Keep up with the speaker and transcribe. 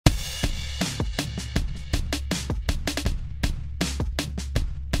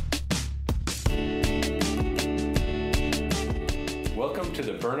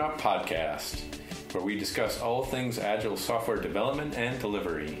to the Burnup Podcast, where we discuss all things agile software development and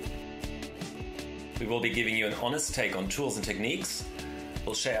delivery. We will be giving you an honest take on tools and techniques.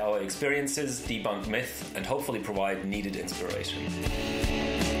 We'll share our experiences, debunk myth, and hopefully provide needed inspiration.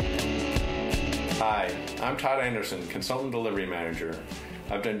 Hi, I'm Todd Anderson, Consultant Delivery Manager.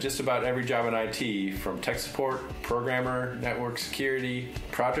 I've done just about every job in IT, from tech support, programmer, network security,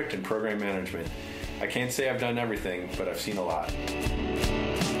 project and program management. I can't say I've done everything, but I've seen a lot.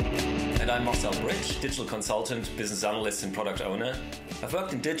 And I'm Marcel Bridge, digital consultant, business analyst and product owner. I've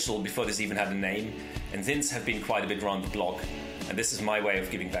worked in digital before this even had a name, and since have been quite a bit around the block, and this is my way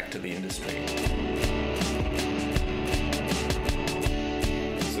of giving back to the industry.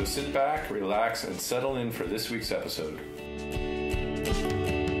 So sit back, relax, and settle in for this week's episode.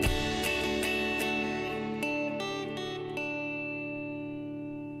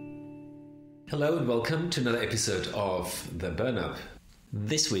 Hello and welcome to another episode of The Burnup.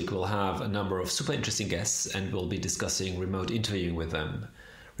 This week we'll have a number of super interesting guests and we'll be discussing remote interviewing with them.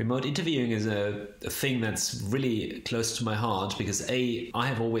 Remote interviewing is a thing that's really close to my heart because I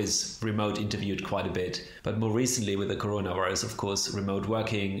have always remote interviewed quite a bit, but more recently with the coronavirus, of course, remote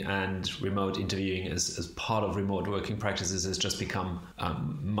working and remote interviewing as part of remote working practices has just become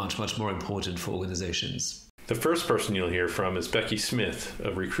much more important for organizations. The first person you'll hear from is Becky Smith,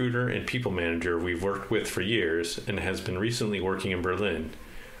 a recruiter and people manager we've worked with for years and has been recently working in Berlin.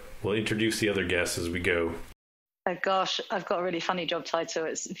 We'll introduce the other guests as we go. Oh gosh, I've got a really funny job title.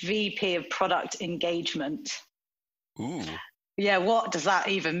 It's VP of Product Engagement. Ooh. Yeah, what does that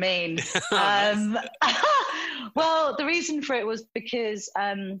even mean? Well, the reason for it was because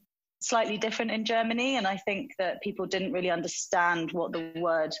slightly different in Germany, and I think that people didn't really understand what the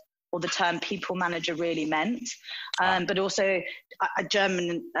word or the term people manager really meant. But also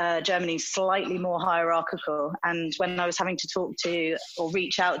Germany's slightly more hierarchical. And when I was having to talk to or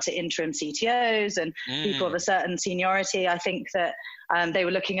reach out to interim CTOs and people of a certain seniority, I think that they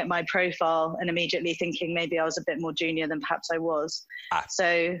were looking at my profile and immediately thinking maybe I was a bit more junior than perhaps I was.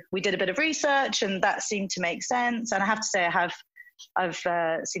 So we did a bit of research and that seemed to make sense. And I have to say I've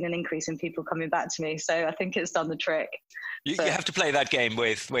seen an increase in people coming back to me. So I think it's done the trick. You have to play that game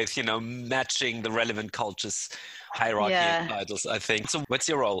with matching the relevant cultures, hierarchy of titles, I think. So what's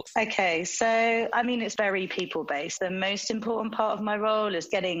your role? Okay, so it's very people-based. The most important part of my role is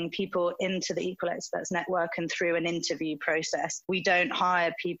getting people into the Equal Experts Network and through an interview process. We don't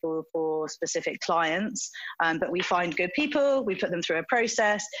hire people for specific clients, but we find good people, we put them through a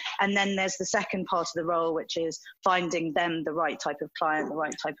process, and then there's the second part of the role, which is finding them the right type of client, the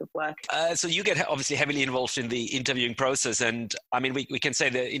right type of work. So you get obviously heavily involved in the interviewing process. And we can say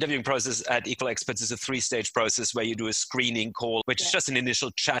the interviewing process at Equal Experts is a 3-stage process where you do a screening call, which is just an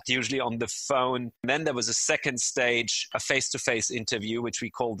initial chat, usually on the phone. And then there was a second stage, a face-to-face interview, which we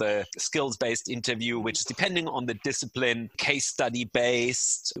call the skills-based interview, which is depending on the discipline, case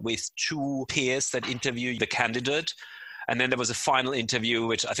study-based with 2 peers that interview the candidate. And then there was a final interview,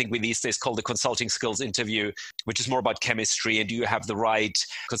 which I think we these days call the consulting skills interview, which is more about chemistry and do you have the right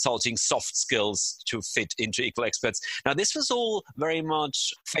consulting soft skills to fit into Equal Experts. Now, this was all very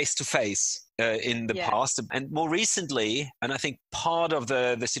much face-to-face. In the past and more recently, and I think part of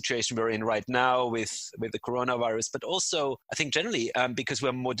the situation we're in right now with the coronavirus, but also I think generally because we're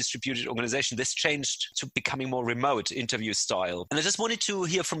a more distributed organization, this changed to becoming more remote interview style. And I just wanted to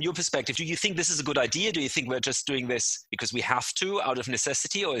hear from your perspective, do you think this is a good idea? Do you think we're just doing this because we have to out of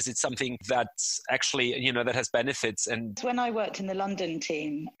necessity, or is it something that's actually, that has benefits? And when I worked in the London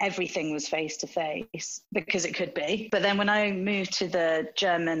team, everything was face-to-face because it could be. But then when I moved to the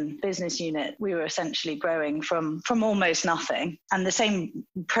German business unit, we were essentially growing from almost nothing. And the same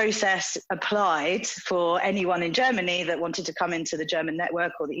process applied for anyone in Germany that wanted to come into the German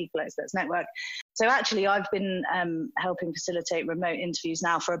network or the Equal Experts Network. So actually, I've been helping facilitate remote interviews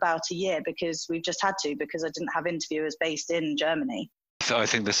now for about a year because we've just had to, because I didn't have interviewers based in Germany. So I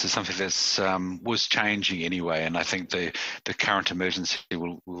think this is something that's was changing anyway, and I think the current emergency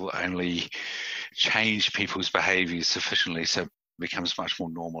will only change people's behaviours sufficiently so becomes much more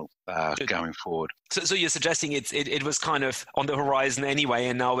normal going forward. So you're suggesting it was kind of on the horizon anyway,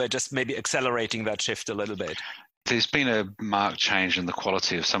 and now we're just maybe accelerating that shift a little bit. There's been a marked change in the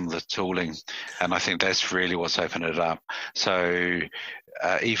quality of some of the tooling, and I think that's really what's opened it up. So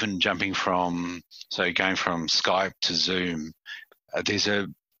even going from Skype to Zoom, there's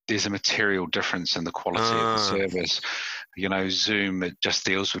a material difference in the quality of the service. Zoom, it just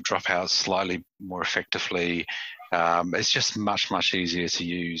deals with dropouts slightly more effectively. It's just much easier to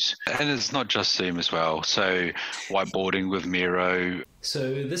use. And it's not just Zoom as well. So whiteboarding with Miro.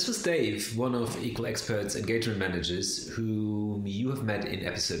 So this was Dave, one of Equal Expert's engagement managers, whom you have met in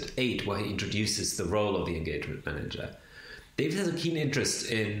episode 8, where he introduces the role of the engagement manager. Dave has a keen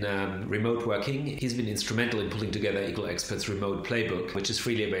interest in remote working. He's been instrumental in pulling together Equal Expert's remote playbook, which is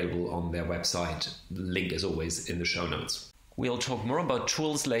freely available on their website. Link, as always, in the show notes. We'll talk more about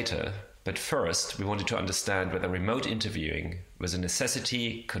tools later, but first we wanted to understand whether remote interviewing was a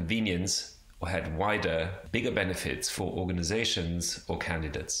necessity, convenience, or had wider, bigger benefits for organizations or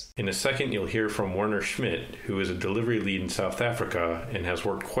candidates. In a second, you'll hear from Werner Schmidt, who is a delivery lead in South Africa and has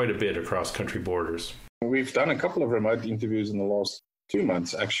worked quite a bit across country borders. We've done a couple of remote interviews in the last 2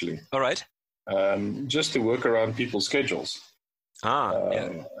 months, actually. All right. Just to work around people's schedules.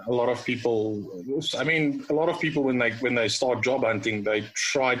 A lot of people when they start job hunting, they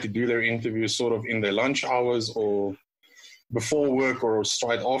try to do their interviews sort of in their lunch hours or before work or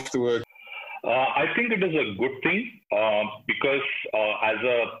straight after work. I think it is a good thing because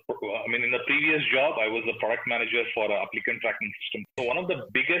in the previous job, I was a product manager for an applicant tracking system. So one of the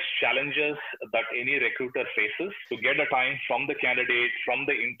biggest challenges that any recruiter faces to get a time from the candidate, from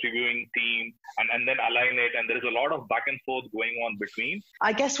the interviewing team, and then align it. And there is a lot of back and forth going on between.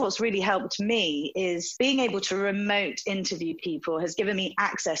 I guess what's really helped me is being able to remote interview people has given me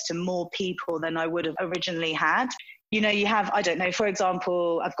access to more people than I would have originally had. You know, you have, I don't know, for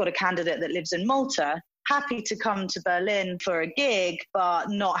example, I've got a candidate that lives in Malta, happy to come to Berlin for a gig, but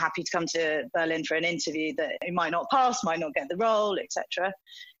not happy to come to Berlin for an interview that he might not pass, might not get the role, etc.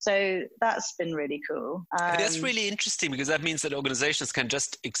 So that's been really cool. That's really interesting because that means that organizations can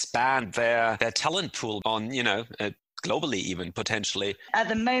just expand their talent pool on, globally even, potentially. At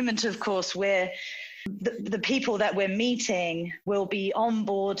the moment, of course, the people that we're meeting will be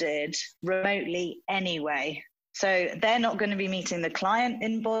onboarded remotely anyway. So they're not going to be meeting the client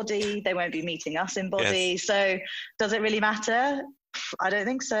in body. They won't be meeting us in body. Yes. So does it really matter? I don't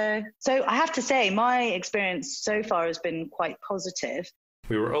think so. So I have to say my experience so far has been quite positive.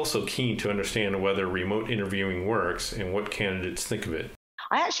 We were also keen to understand whether remote interviewing works and what candidates think of it.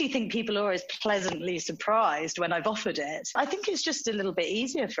 I actually think people are always pleasantly surprised when I've offered it. I think it's just a little bit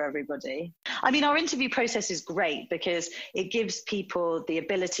easier for everybody. I mean, our interview process is great because it gives people the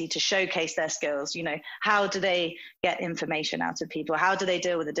ability to showcase their skills. You know, how do they get information out of people? How do they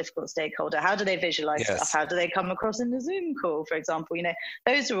deal with a difficult stakeholder? How do they visualize stuff? How do they come across in a Zoom call, for example? You know,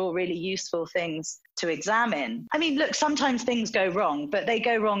 those are all really useful things to examine. I mean, look, sometimes things go wrong, but they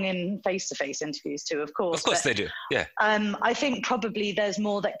go wrong in face-to-face interviews too, of course. Of course they do, yeah. I think probably there's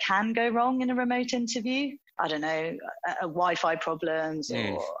more that can go wrong in a remote interview. I don't know, Wi-Fi problems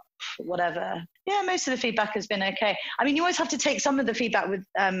or whatever. Yeah, most of the feedback has been okay. I mean, you always have to take some of the feedback with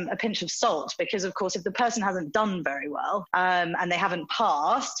a pinch of salt because, of course, if the person hasn't done very well and they haven't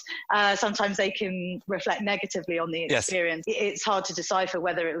passed, sometimes they can reflect negatively on the experience. Yes. It's hard to decipher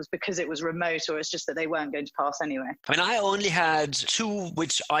whether it was because it was remote or it's just that they weren't going to pass anyway. I mean, I only had 2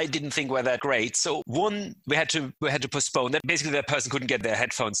 which I didn't think were that great. So one, we had to postpone. That basically, that person couldn't get their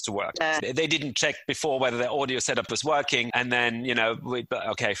headphones to work. They didn't check before whether their audio setup was working, and then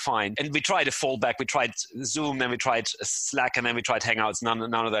okay, fine. And we tried a fallback. We tried Zoom, then we tried Slack, and then we tried Hangouts. None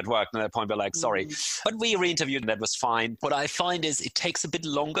of that worked. And at that point, we're like, sorry. But we re-interviewed, and that was fine. What I find is it takes a bit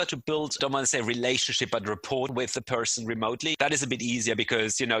longer to build, don't want to say relationship, but rapport with the person remotely. That is a bit easier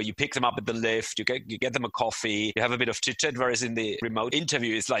because, you pick them up at the lift, you get them a coffee, you have a bit of chit-chat, whereas in the remote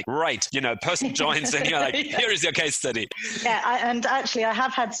interview, it's like, right, person joins and you're like, here is your case study. Yeah, and actually, I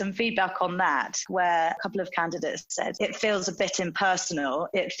have had some feedback on that where a couple of candidates said it feels a bit impersonal.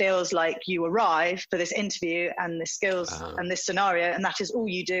 It feels like you arrive for this interview and the skills and this scenario, and that is all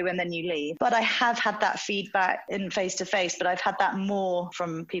you do, and then you leave. But I have had that feedback in face-to-face, but I've had that more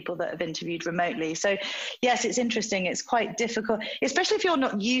from people that have interviewed remotely. So yes, it's interesting. It's quite difficult, especially if you're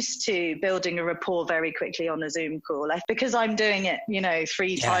not used to building a rapport very quickly on a Zoom call. Like, because I'm doing it,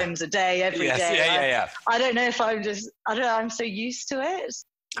 3 times a day, every day. I don't know if I'm so used to it.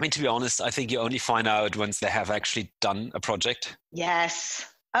 I mean, to be honest, I think you only find out once they have actually done a project. Yes.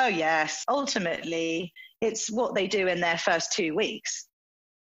 Oh, yes. Ultimately, it's what they do in their first 2 weeks.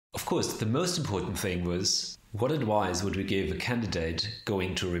 Of course, the most important thing was, what advice would we give a candidate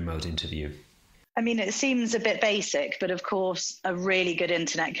going to a remote interview? I mean, it seems a bit basic, but of course, a really good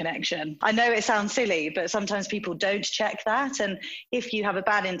internet connection. I know it sounds silly, but sometimes people don't check that. And if you have a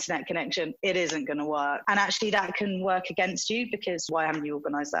bad internet connection, it isn't going to work. And actually, that can work against you because why haven't you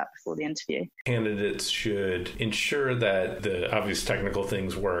organised that before the interview? Candidates should ensure that the obvious technical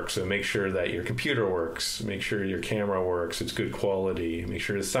things work. So make sure that your computer works, make sure your camera works, it's good quality, make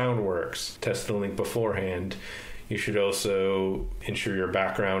sure the sound works, test the link beforehand. You should also ensure your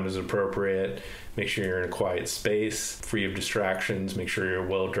background is appropriate. Make sure you're in a quiet space, free of distractions. Make sure you're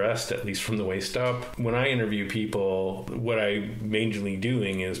well dressed, at least from the waist up. When I interview people, what I'm mainly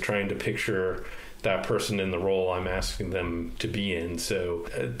doing is trying to picture that person in the role I'm asking them to be in. So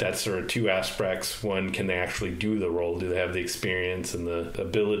that's sort of two aspects. One, can they actually do the role? Do they have the experience and the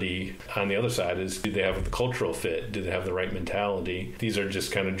ability? On the other side is, do they have the cultural fit? Do they have the right mentality? These are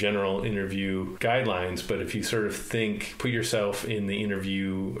just kind of general interview guidelines, but if you sort of put yourself in the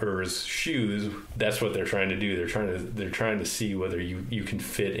interviewer's shoes, that's what they're trying to do. They're trying to see whether you can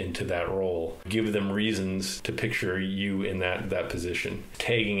fit into that role. Give them reasons to picture you in that position.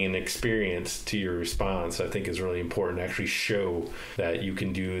 Tagging an experience to your response, I think, is really important. Actually show that you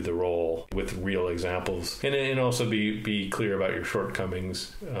can do the role with real examples, and also be clear about your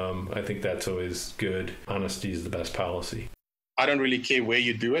shortcomings. I think that's always good. Honesty is the best policy. I don't really care where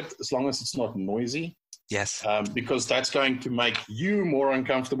you do it, as long as it's not noisy. Yes. Because that's going to make you more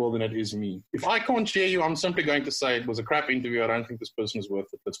uncomfortable than it is me. If I can't hear you, I'm simply going to say it was a crap interview. I don't think this person is worth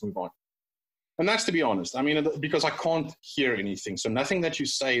it. Let's move on. And that's to be honest. I mean, because I can't hear anything. So nothing that you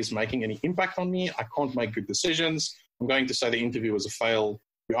say is making any impact on me. I can't make good decisions. I'm going to say the interview was a fail.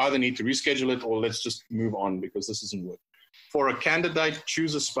 We either need to reschedule it or let's just move on because this isn't working. For a candidate,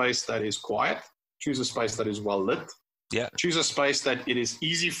 choose a space that is quiet. Choose a space that is well lit. Yeah. Choose a space that it is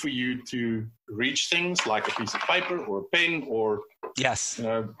easy for you to reach things like a piece of paper or a pen or, yes,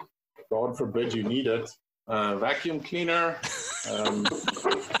 God forbid you need it, vacuum cleaner.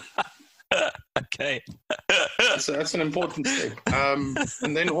 Okay. That's an important step.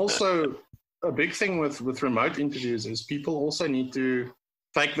 And then also a big thing with remote interviews is people also need to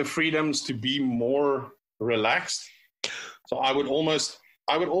take the freedoms to be more relaxed. So I would almost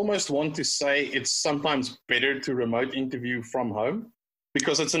want to say it's sometimes better to remote interview from home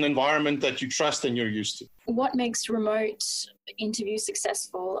because it's an environment that you trust and you're used to. What makes remote interviews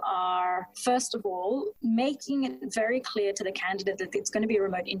successful are, first of all, making it very clear to the candidate that it's going to be a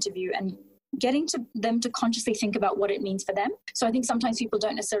remote interview and getting them to consciously think about what it means for them. So I think sometimes people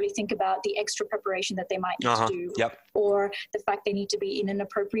don't necessarily think about the extra preparation that they might need to do, or the fact they need to be in an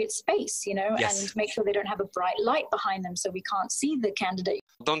appropriate space, yes, and make sure they don't have a bright light behind them so we can't see the candidate.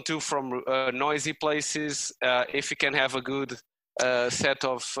 Don't do from noisy places. If you can have a good set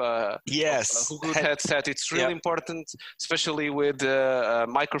of good headset, it's really important, especially with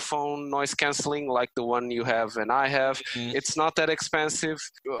microphone noise cancelling like the one you have and I have. It's not that expensive,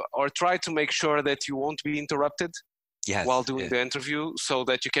 or try to make sure that you won't be interrupted while doing the interview so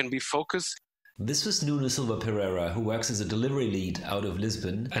that you can be focused. This was Nuno Silva Pereira, who works as a delivery lead out of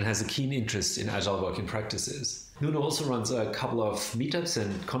Lisbon and has a keen interest in agile working practices. Nuno also runs a couple of meetups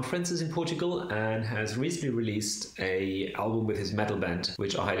and conferences in Portugal and has recently released an album with his metal band,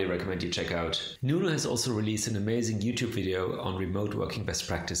 which I highly recommend you check out. Nuno has also released an amazing YouTube video on remote working best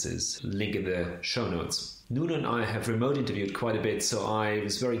practices. Link in the show notes. Nuno and I have remote interviewed quite a bit, so I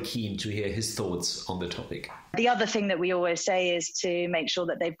was very keen to hear his thoughts on the topic. The other thing that we always say is to make sure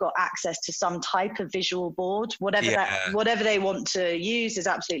that they've got access to some type of visual board. Whatever they want to use is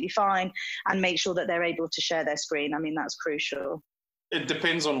absolutely fine, and make sure that they're able to share their screen. I mean, that's crucial. It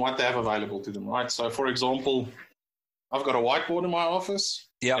depends on what they have available to them, right? So, for example, I've got a whiteboard in my office.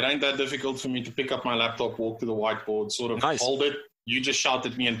 It ain't that difficult for me to pick up my laptop, walk to the whiteboard, sort of hold it. You just shout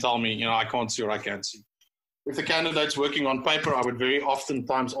at me and tell me, I can't see or I can't see. If the candidate's working on paper, I would very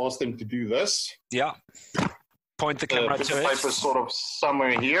oftentimes ask them to do this. Yeah. Point the camera to it. The paper sort of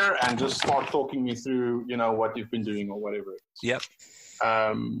somewhere here and just start talking me through, what you've been doing or whatever it is. Yep.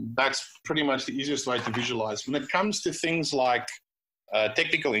 That's pretty much the easiest way to visualize. When it comes to things like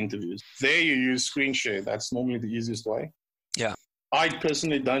technical interviews, there you use screen share. That's normally the easiest way. Yeah. I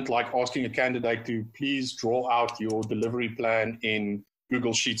personally don't like asking a candidate to please draw out your delivery plan in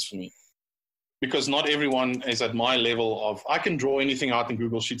Google Sheets for me. Because not everyone is at my level of, I can draw anything out in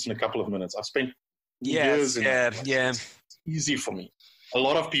Google Sheets in a couple of minutes. I've spent years in it. It's easy for me. A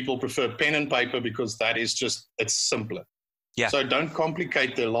lot of people prefer pen and paper because that is it's simpler. Yeah. So don't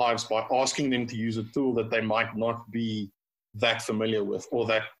complicate their lives by asking them to use a tool that they might not be that familiar with, or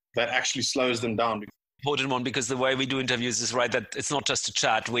that actually slows them down. Important one, because the way we do interviews is that it's not just a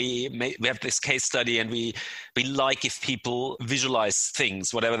chat. We have this case study, and we like if people visualize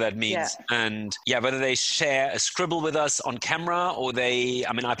things, whatever that means. And whether they share a scribble with us on camera, or I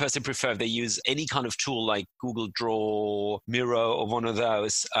personally prefer if they use any kind of tool like Google Draw, Miro, or one of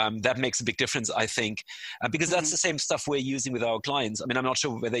those. That makes a big difference, I think, because that's the same stuff we're using with our clients. I'm not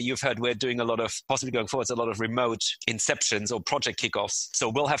sure whether you've heard, we're doing possibly going forward, a lot of remote inceptions or project kickoffs. So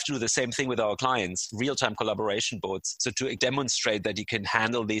we'll have to do the same thing with our clients. real-time collaboration boards. So to demonstrate that you can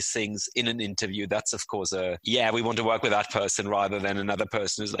handle these things in an interview, that's of course we want to work with that person rather than another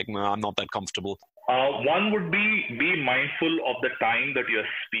person who's like, no, I'm not that comfortable. One would be mindful of the time that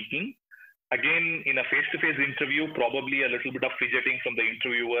you're speaking. Again, in a face-to-face interview, probably a little bit of fidgeting from the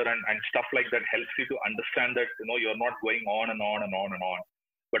interviewer and stuff like that helps you to understand that, you're not going on and on and on and on.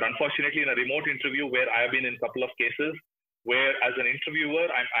 But unfortunately, in a remote interview where I have been in a couple of cases, where as an interviewer,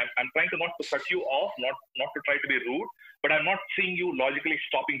 I'm trying to not to cut you off, not to try to be rude, but I'm not seeing you logically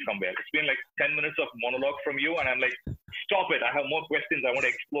stopping somewhere. It's been like 10 minutes of monologue from you, and I'm like, stop it. I have more questions. I want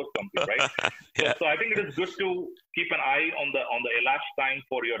to explore something, right? So I think it is good to keep an eye on the elapsed time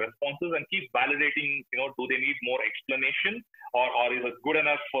for your responses and keep validating, do they need more explanation or is it good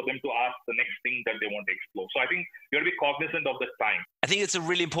enough for them to ask the next thing that they want to explore? So I think you have to be cognizant of the time. I think it's a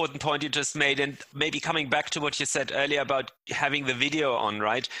really important point you just made, and maybe coming back to what you said earlier about having the video on,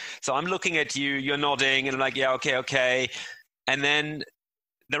 right? So I'm looking at you, you're nodding, and I'm like, yeah, okay. And then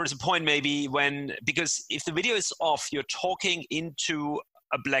there is a point maybe because if the video is off, you're talking into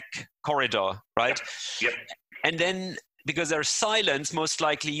a black corridor, right? Yep. And then because there's silence, most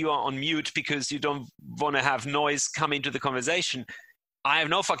likely you are on mute because you don't want to have noise come into the conversation. I have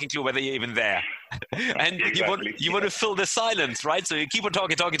no fucking clue whether you're even there. And exactly. you want to fill the silence, right? So you keep on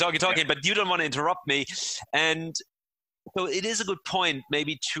talking, but you don't want to interrupt me. And so it is a good point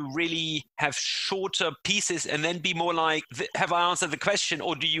maybe to really have shorter pieces and then be more like, have I answered the question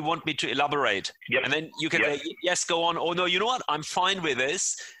or do you want me to elaborate? Yep. And then you can say, yes, go on. Or no, you know what? I'm fine with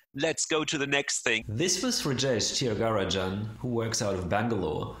this. Let's go to the next thing. This was Rajesh Thiagarajan, who works out of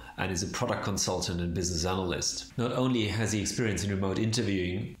Bangalore and is a product consultant and business analyst. Not only has he experience in remote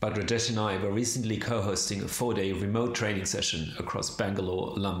interviewing, but Rajesh and I were recently co-hosting a 4-day remote training session across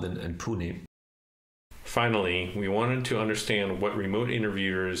Bangalore, London and Pune. Finally, we wanted to understand what remote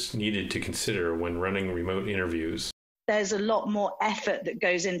interviewers needed to consider when running remote interviews. There's a lot more effort that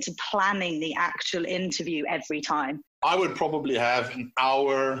goes into planning the actual interview every time. I would probably have an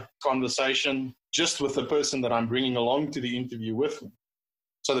hour conversation just with the person that I'm bringing along to the interview with me,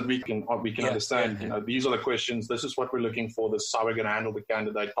 so that we can understand, these are the questions, this is what we're looking for, this is how we're going to handle the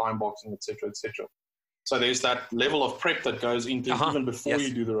candidate, time boxing, etc., etc. So there's that level of prep that goes into even before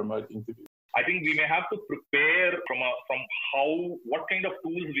you do the remote interview. I think we may have to prepare from what kind of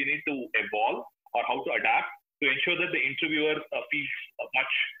tools we need to evolve or how to adapt to ensure that the interviewer feels much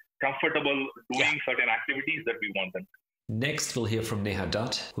comfortable doing certain activities that we want them. Next, we'll hear from Neha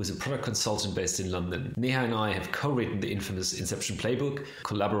Dutt, who's a product consultant based in London. Neha and I have co-written the infamous Inception Playbook,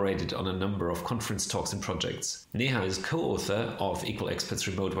 collaborated on a number of conference talks and projects. Neha is co-author of Equal Experts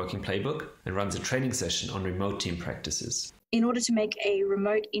Remote Working Playbook and runs a training session on remote team practices. In order to make a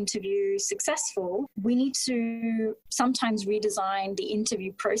remote interview successful, we need to sometimes redesign the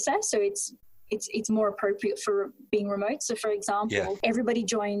interview process so it's more appropriate for being remote. So, for example, everybody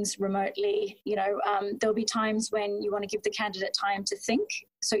joins remotely. There'll be times when you want to give the candidate time to think.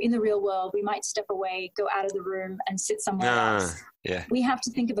 So in the real world, we might step away, go out of the room and sit somewhere else. Yeah. We have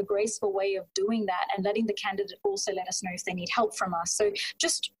to think of a graceful way of doing that and letting the candidate also let us know if they need help from us. So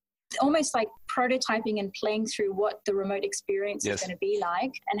just almost like prototyping and playing through what the remote experience is going to be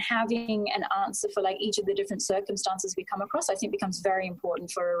like, and having an answer for like each of the different circumstances we come across, I think becomes very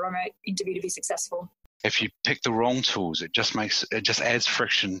important for a remote interview to be successful. If you pick the wrong tools, it just adds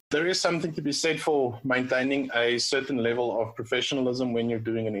friction. There is something to be said for maintaining a certain level of professionalism when you're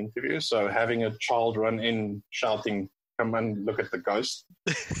doing an interview. So having a child run in shouting, "Come and look at the ghost."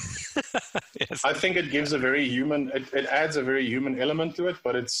 I think it gives it adds a very human element to it,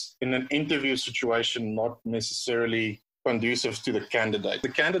 but it's in an interview situation not necessarily conducive to the candidate. The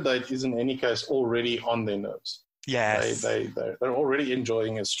candidate is in any case already on their nerves. Yes. They're already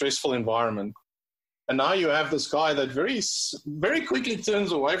enjoying a stressful environment. And now you have this guy that very, very quickly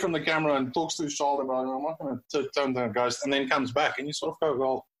turns away from the camera and talks to his child about, I'm not going to turn down a ghost, and then comes back. And you sort of go,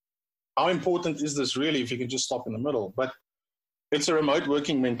 well, how important is this really if you can just stop in the middle? But it's a remote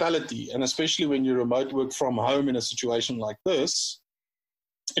working mentality. And especially when you remote work from home in a situation like this,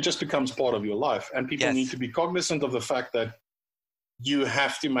 it just becomes part of your life. And people need to be cognizant of the fact that you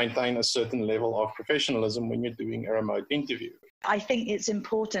have to maintain a certain level of professionalism when you're doing a remote interview. I think it's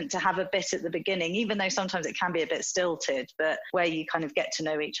important to have a bit at the beginning, even though sometimes it can be a bit stilted, but where you kind of get to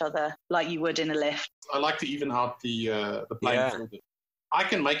know each other like you would in a lift. I like to even out the playing field. I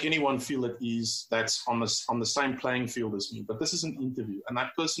can make anyone feel at ease that's on the same playing field as me, but this is an interview, and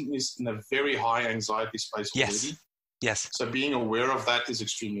that person is in a very high anxiety space already. Yes. So being aware of that is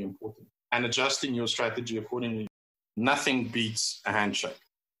extremely important, and adjusting your strategy accordingly. Nothing beats a handshake.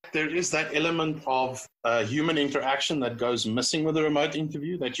 like there is that element of human interaction that goes missing with a remote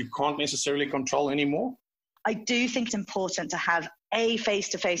interview that you can't necessarily control anymore? I do think it's important to have a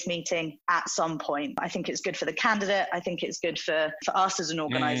face-to-face meeting at some point. I think it's good for the candidate. I think it's good for us as an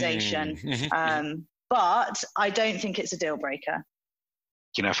organization. But I don't think it's a deal breaker.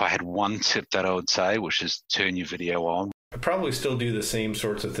 You know, if I had one tip that I would say, which is turn your video on. I probably still do the same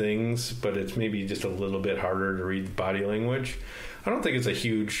sorts of things, but it's maybe just a little bit harder to read body language. I don't think it's a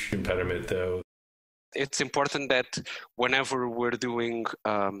huge impediment, though. It's important that whenever we're doing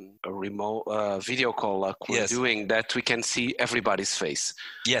a remote video call like we're doing, that we can see everybody's face.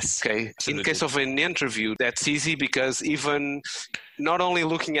 Yes. Okay. Absolutely. In case of an interview, that's easy because even not only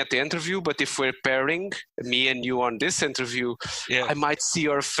looking at the interview, but if we're pairing me and you on this interview, I might see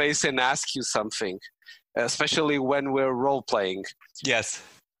your face and ask you something, especially when we're role playing. Yes.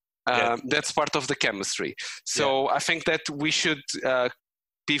 That's part of the chemistry. So I think that we should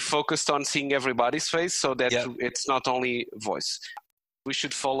be focused on seeing everybody's face so that it's not only voice. We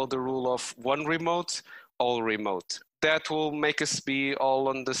should follow the rule of one remote, all remote. That will make us be all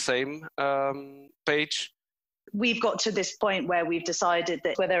on the same page. We've got to this point where we've decided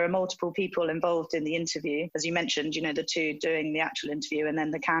that where there are multiple people involved in the interview, as you mentioned, you know, the two doing the actual interview and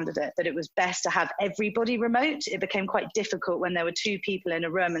then the candidate, that it was best to have everybody remote. It became quite difficult when there were two people in a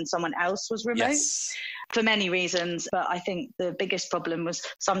room and someone else was remote for many reasons. But I think the biggest problem was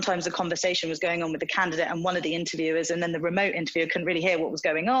sometimes the conversation was going on with the candidate and one of the interviewers, and then the remote interviewer couldn't really hear what was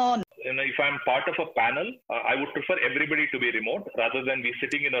going on. You know, if I'm part of a panel, I would prefer everybody to be remote rather than be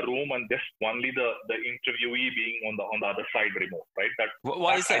sitting in a room and just only the interviewee being on the other side remote, right?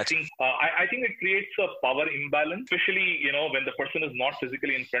 Why is that? I think it creates a power imbalance, especially, you know, when the person is not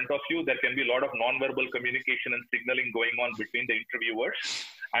physically in front of you. There can be a lot of non-verbal communication and signaling going on between the interviewers.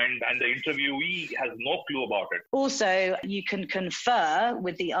 And the interviewee has no clue about it. Also, you can confer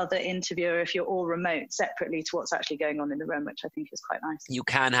with the other interviewer if you're all remote separately to what's actually going on in the room, which I think is quite nice. You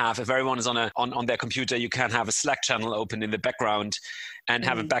can have, if everyone is on their computer, you can have a Slack channel open in the background and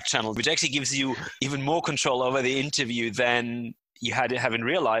have a back channel, which actually gives you even more control over the interview than you had to have in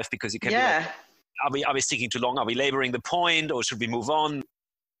real life, because you can be like, are we sticking too long? Are we laboring the point, or should we move on?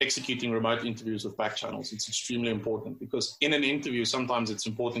 Executing remote interviews with back channels, it's extremely important, because in an interview, sometimes it's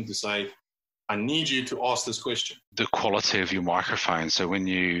important to say, I need you to ask this question. The quality of your microphone. So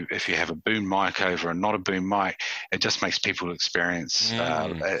if you have a boom mic over and not a boom mic, it just makes people experience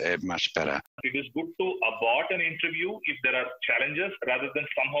it much better. It is good to abort an interview if there are challenges rather than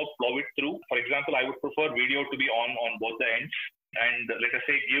somehow plow it through. For example, I would prefer video to be on both the ends. And let us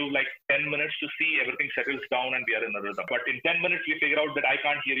say, give like 10 minutes to see everything settles down and we are in a rhythm. But in 10 minutes, we figure out that I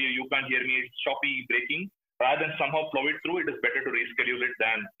can't hear you, you can't hear me, it's choppy, breaking. Rather than somehow plow it through, it is better to reschedule it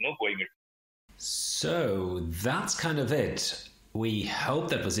than going it. So that's kind of it. We hope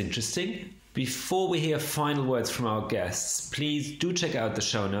that was interesting. Before we hear final words from our guests, please do check out the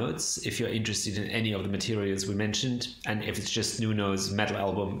show notes if you're interested in any of the materials we mentioned. And if it's just Nuno's metal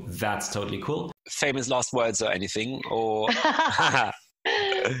album, that's totally cool. Famous last words or anything? Or I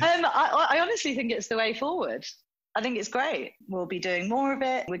honestly think it's the way forward. I think it's great. We'll be doing more of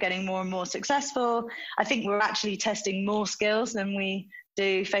it. We're getting more and more successful. I think we're actually testing more skills than we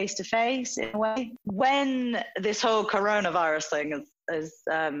do face-to-face in a way. When this whole coronavirus thing is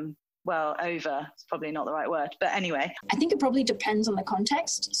over, it's probably not the right word, but anyway. I think it probably depends on the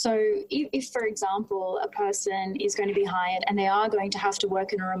context. So if, for example, a person is going to be hired and they are going to have to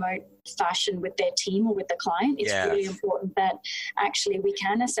work in a remote fashion with their team or with the client, it's really important that actually we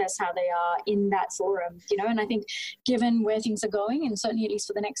can assess how they are in that forum, you know. And I think given where things are going, and certainly at least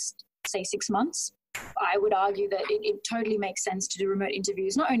for the next, say, 6 months, I would argue that it totally makes sense to do remote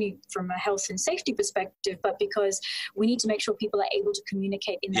interviews, not only from a health and safety perspective, but because we need to make sure people are able to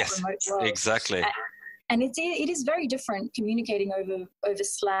communicate in that remote world. Exactly. And it is very different communicating over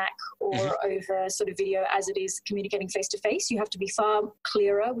Slack or over sort of video as it is communicating face to face. You have to be far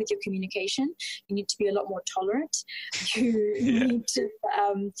clearer with your communication. You need to be a lot more tolerant. You need to,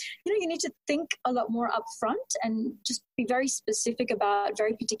 you need to think a lot more upfront and just be very specific about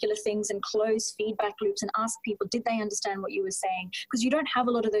very particular things and close feedback loops and ask people, did they understand what you were saying? Because you don't have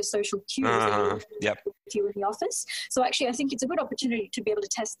a lot of those social cues with you in the office. So actually, I think it's a good opportunity to be able to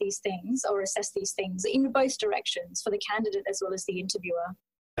test these things or assess these things in both directions for the candidate as well as the interviewer.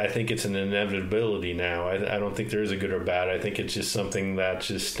 I think it's an inevitability now. I don't think there is a good or bad. I think it's just something that's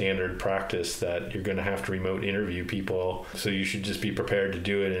just standard practice that you're going to have to remote interview people. So you should just be prepared to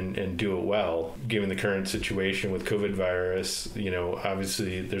do it and do it well. Given the current situation with COVID virus,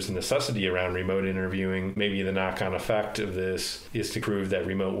 obviously there's a necessity around remote interviewing. Maybe the knock-on effect of this is to prove that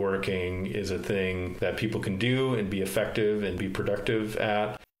remote working is a thing that people can do and be effective and be productive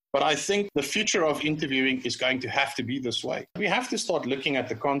at. But I think the future of interviewing is going to have to be this way. We have to start looking at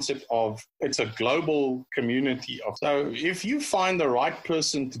the concept of it's a global community. So if you find the right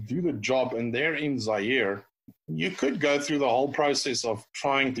person to do the job and they're in Zaire, you could go through the whole process of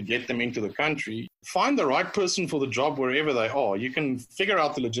trying to get them into the country. Find the right person for the job wherever they are. You can figure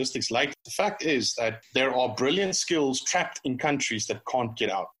out the logistics later. The fact is that there are brilliant skills trapped in countries that can't get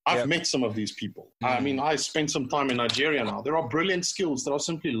out. I've met some of these people. I mean, I spent some time in Nigeria now. There are brilliant skills that are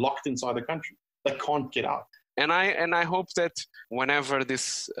simply locked inside the country that can't get out. And I hope that whenever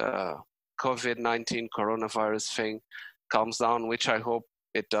this COVID-19 coronavirus thing calms down, which I hope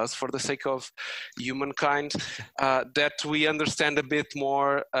it does for the sake of humankind, that we understand a bit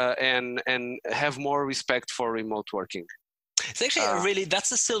more and have more respect for remote working. It's actually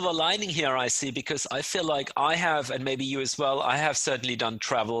that's a silver lining here, I see, because I feel like I have, and maybe you as well, I have certainly done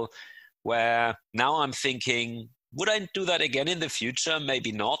travel where now I'm thinking, would I do that again in the future?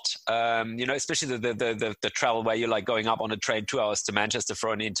 Maybe not. Especially the travel where you're like going up on a train 2 hours to Manchester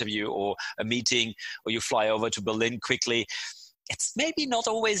for an interview or a meeting, or you fly over to Berlin quickly. It's maybe not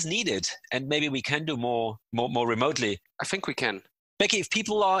always needed, and maybe we can do more remotely. I think we can. Becky, if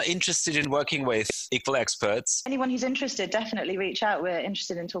people are interested in working with Equal Experts... Anyone who's interested, definitely reach out. We're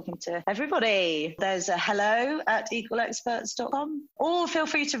interested in talking to everybody. There's a hello@equalexperts.com. Or feel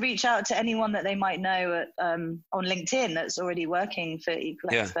free to reach out to anyone that they might know on LinkedIn that's already working for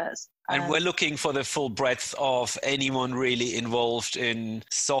Equal Experts. And we're looking for the full breadth of anyone really involved in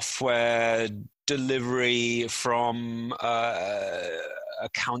software delivery, from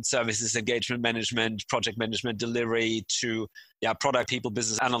account services, engagement management, project management delivery, to product people,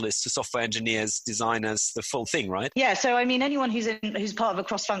 business analysts, to software engineers, designers, the full thing, right? Yeah, so I mean, anyone who's part of a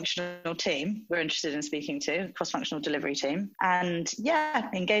cross-functional team, we're interested in speaking to, cross-functional delivery team. And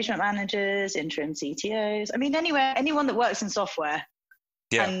engagement managers, interim CTOs. I mean, anyone that works in software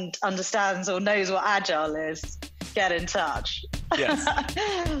and understands or knows what Agile is, get in touch. Yes.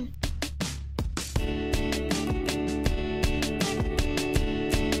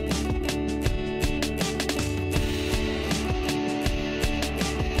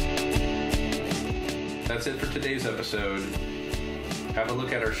 That's it for today's episode. Have a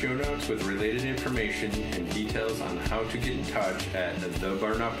look at our show notes with related information and details on how to get in touch at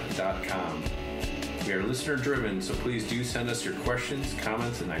theburnup.com. We are listener driven, so please do send us your questions,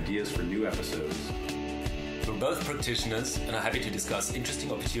 comments, and ideas for new episodes. We're both practitioners and are happy to discuss interesting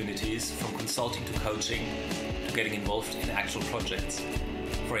opportunities, from consulting to coaching to getting involved in actual projects.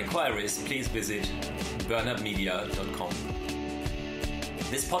 For inquiries, please visit burnupmedia.com.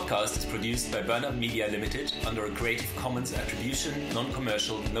 This podcast is produced by Burnup Media Limited under a Creative Commons Attribution,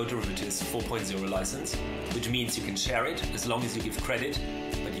 Non-Commercial, No Derivatives 4.0 license, which means you can share it as long as you give credit,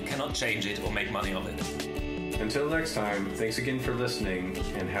 but you cannot change it or make money of it. Until next time, thanks again for listening,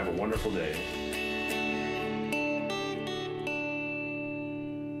 and have a wonderful day.